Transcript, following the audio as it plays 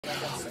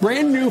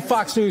Brand new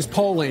Fox News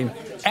polling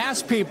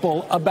asked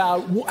people about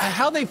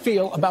how they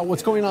feel about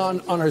what's going on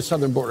our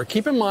southern border.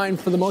 Keep in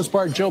mind, for the most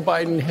part, Joe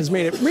Biden has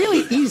made it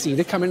really easy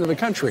to come into the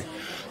country.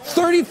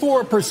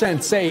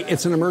 34% say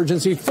it's an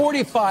emergency.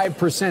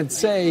 45%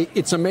 say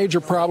it's a major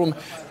problem.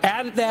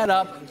 Add that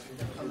up.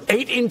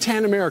 8 in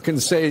 10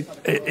 Americans say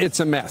it's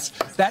a mess.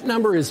 That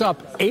number is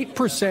up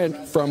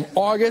 8% from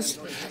August.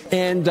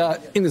 And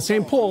in the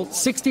same poll,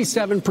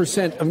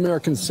 67% of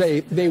Americans say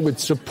they would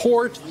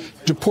support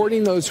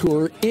deporting those who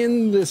are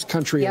in this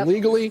country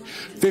illegally.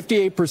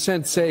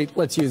 58% say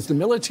let's use the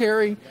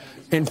military.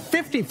 And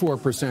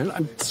 54%,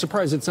 I'm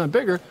surprised it's not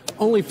bigger,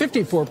 only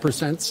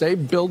 54% say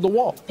build the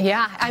wall.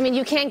 Yeah, I mean,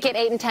 you can't get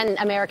 8 in 10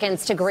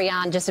 Americans to agree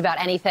on just about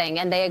anything,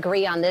 and they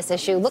agree on this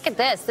issue. Look at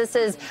this. This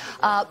is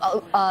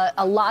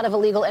a lot of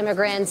illegal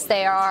immigrants.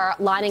 They are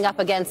lining up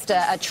against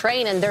a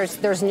train, and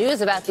there's news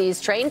about these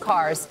train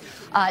cars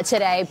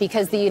today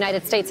because the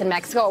United States and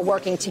Mexico are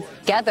working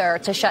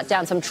together to shut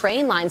down some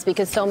train lines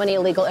because so many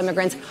illegal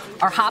immigrants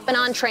are hopping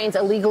on trains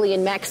illegally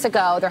in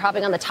Mexico. They're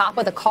hopping on the top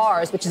of the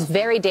cars, which is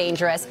very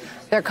dangerous.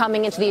 They're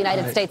coming into the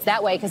United States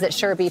that way because it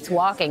sure beats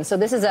walking. So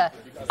this is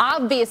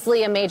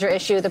obviously a major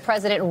issue. The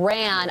president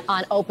ran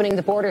on opening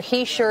the border.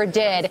 He sure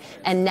did.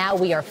 And now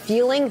we are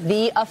feeling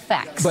the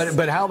effects.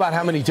 But how about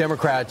how many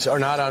Democrats are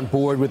not on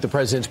board with the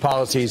president's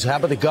policies? How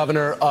about the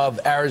governor of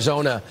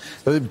Arizona,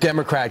 the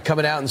Democrat,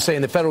 coming out and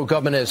saying the federal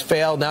government has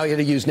failed. Now you got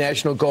to use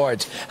National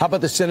Guards. How about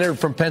the senator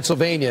from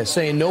Pennsylvania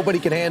saying nobody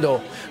can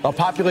handle a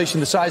population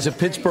the size of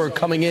Pittsburgh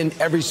coming in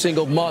every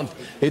single month?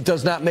 It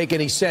does not make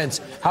any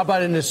sense. How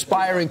about an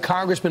aspiring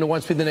congressman who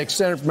wants to be the next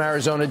senator from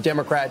Arizona,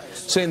 Democrat,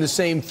 saying the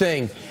same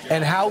thing?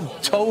 And how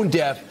tone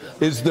deaf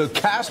is the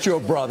Castro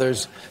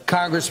brothers,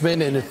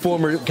 congressman and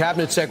former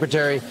cabinet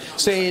secretary,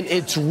 saying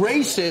it's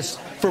racist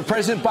for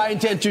President Biden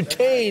to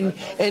entertain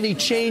any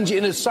change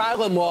in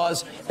asylum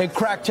laws and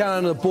crack down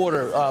on the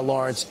border,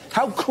 Lawrence.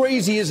 How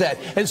crazy is that?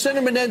 And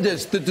Senator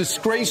Menendez, the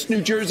disgraced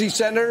New Jersey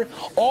senator,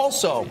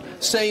 also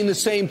saying the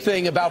same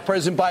thing about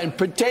President Biden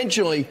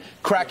potentially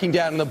cracking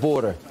down on the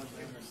border.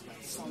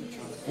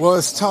 Well,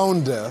 it's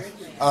tone deaf.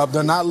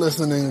 They're not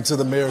listening to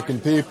the American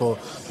people.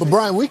 But,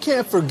 Brian, we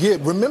can't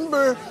forget,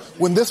 remember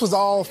when this was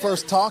all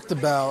first talked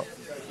about,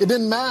 it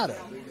didn't matter.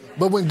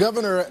 But when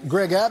Governor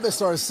Greg Abbott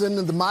started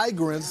sending the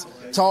migrants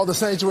to all the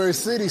sanctuary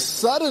cities,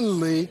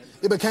 suddenly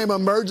it became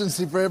an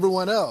emergency for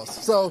everyone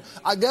else. So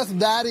I guess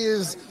that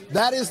is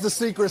the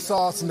secret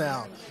sauce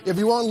now. If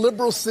you want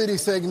liberal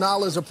cities to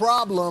acknowledge a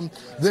problem,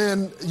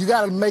 then you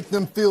got to make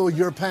them feel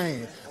your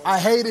pain. I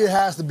hate it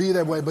has to be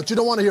that way, but you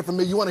don't want to hear from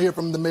me. You want to hear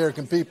from the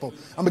American people.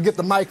 I'm going to get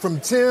the mic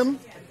from Tim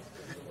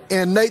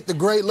and Nate the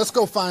Great. Let's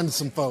go find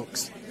some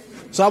folks.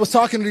 So I was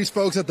talking to these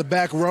folks at the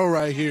back row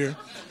right here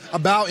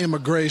about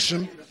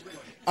immigration.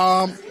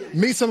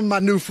 Meet some of my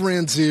new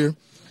friends here.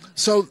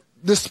 So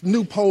this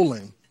new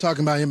polling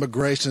talking about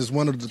immigration is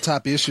one of the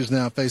top issues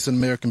now facing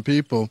American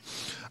people.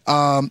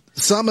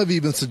 Some have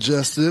even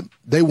suggested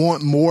they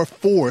want more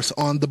force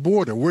on the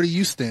border. Where do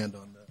you stand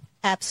on that?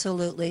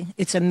 Absolutely.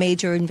 It's a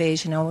major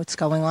invasion of what's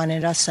going on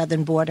at our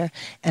southern border,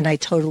 and I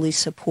totally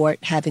support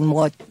having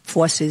more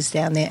forces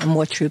down there and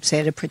more troops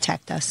there to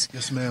protect us.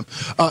 Yes, ma'am.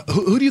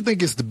 Who do you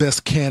think is the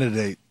best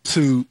candidate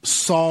to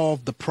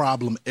solve the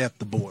problem at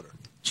the border?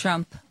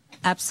 Trump.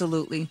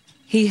 Absolutely.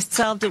 He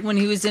solved it when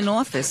he was in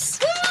office.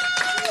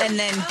 And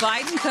then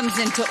Biden comes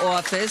into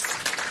office,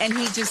 and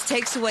he just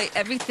takes away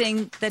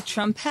everything that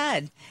Trump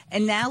had.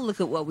 And now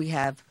look at what we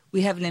have.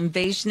 We have an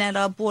invasion at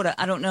our border.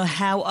 I don't know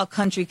how our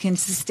country can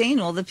sustain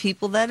all the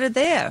people that are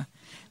there.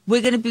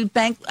 We're going to be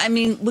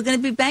we're going to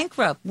be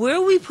bankrupt. Where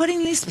are we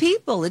putting these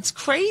people? It's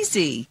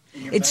crazy.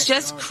 It's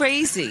just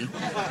crazy.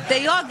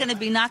 They are going to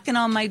be knocking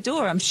on my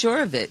door. I'm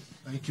sure of it.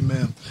 Thank you,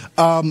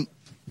 ma'am.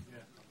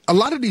 A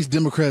lot of these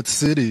Democrat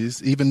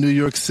cities, even New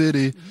York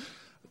City,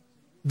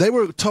 they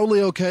were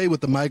totally okay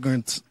with the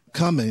migrants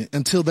coming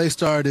until they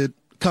started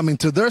coming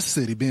to their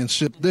city, being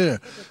shipped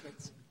there.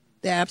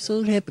 They're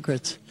absolute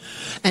hypocrites.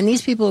 And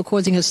these people are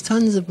causing us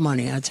tons of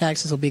money. Our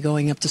taxes will be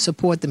going up to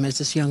support them, as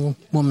this young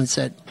woman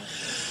said.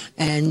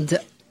 And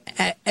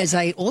as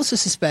I also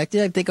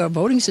suspected, I think our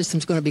voting system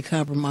is going to be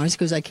compromised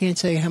because I can't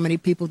tell you how many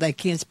people that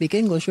can't speak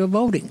English are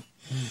voting.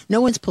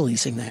 No one's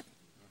policing that.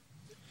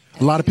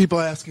 A lot of people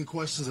are asking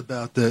questions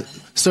about that.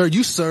 Sir,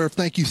 you serve.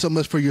 Thank you so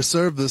much for your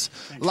service.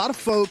 A lot of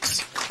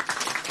folks,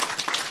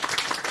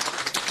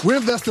 we're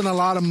investing a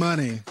lot of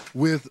money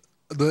with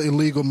the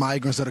illegal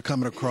migrants that are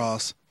coming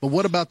across. But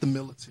what about the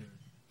military?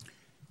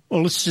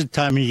 Well, this is the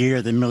time of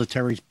year the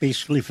military's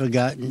basically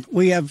forgotten.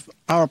 We have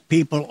our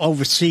people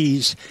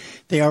overseas.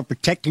 They are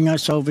protecting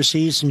us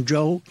overseas, and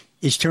Joe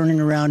is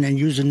turning around and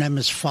using them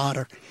as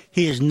fodder.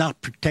 He is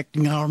not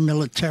protecting our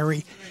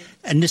military.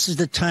 And this is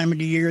the time of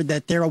the year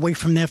that they're away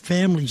from their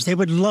families. They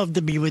would love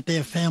to be with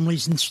their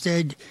families.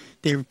 Instead,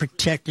 they're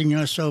protecting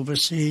us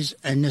overseas,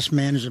 and this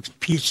man is a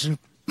piece of...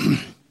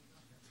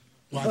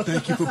 Well,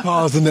 thank you for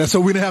pausing there so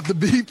we didn't have to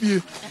beep you.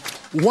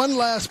 One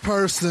last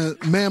person.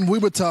 Ma'am, we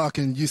were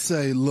talking. You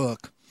say,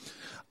 look,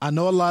 I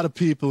know a lot of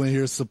people in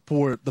here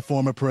support the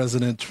former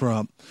President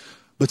Trump,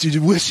 but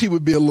you wish he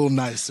would be a little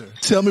nicer.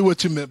 Tell me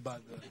what you meant by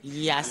that.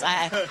 Yes,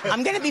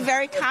 I'm going to be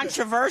very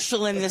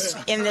controversial in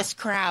this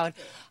crowd.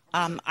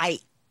 I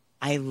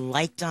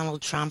like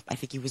Donald Trump. I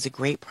think he was a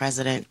great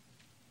president.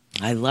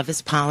 I love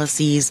his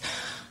policies.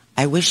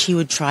 I wish he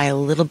would try a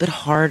little bit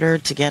harder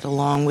to get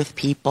along with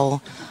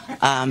people.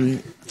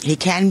 He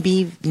can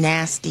be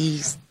nasty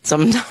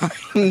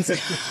sometimes.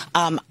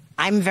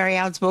 I'm very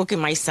outspoken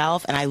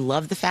myself, and I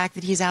love the fact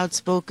that he's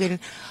outspoken.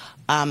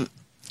 I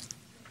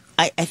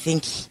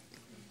think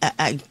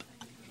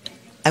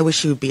I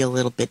wish he would be a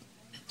little bit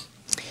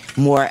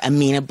more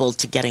amenable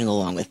to getting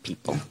along with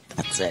people.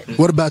 That's it.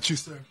 What about you,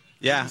 sir?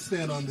 Yeah,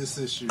 stand on this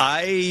issue.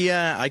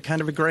 I kind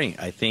of agree.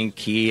 I think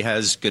he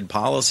has good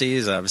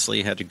policies. Obviously,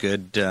 he had a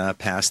good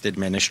past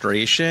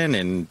administration,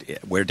 and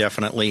we're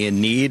definitely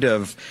in need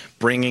of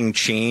bringing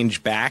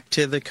change back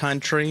to the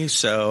country.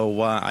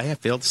 So I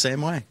feel the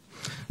same way.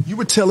 You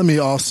were telling me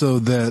also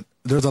that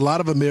there's a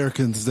lot of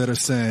Americans that are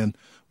saying,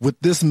 with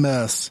this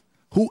mess,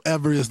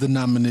 whoever is the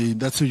nominee,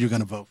 that's who you're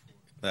going to vote for.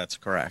 That's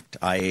correct.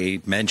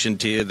 I mentioned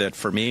to you that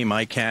for me,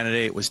 my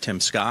candidate was Tim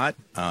Scott.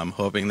 I'm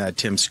hoping that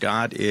Tim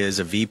Scott is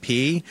a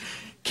VP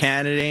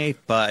candidate,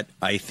 but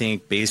I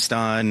think based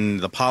on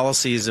the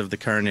policies of the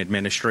current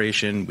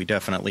administration, we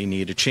definitely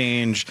need a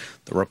change.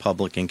 The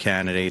Republican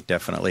candidate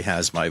definitely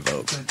has my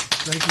vote.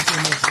 Thank you so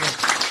much.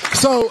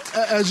 So,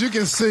 as you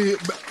can see,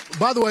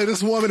 by the way,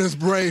 this woman is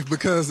brave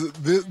because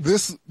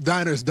this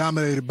diner is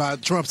dominated by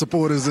Trump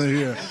supporters in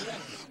here.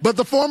 But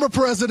the former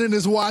president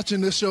is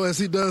watching this show as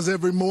he does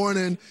every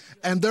morning,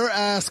 and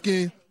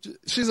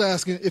she's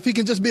asking if he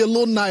can just be a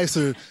little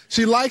nicer.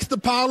 She likes the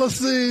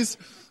policies,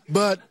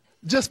 but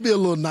just be a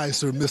little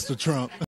nicer, Mr. Trump.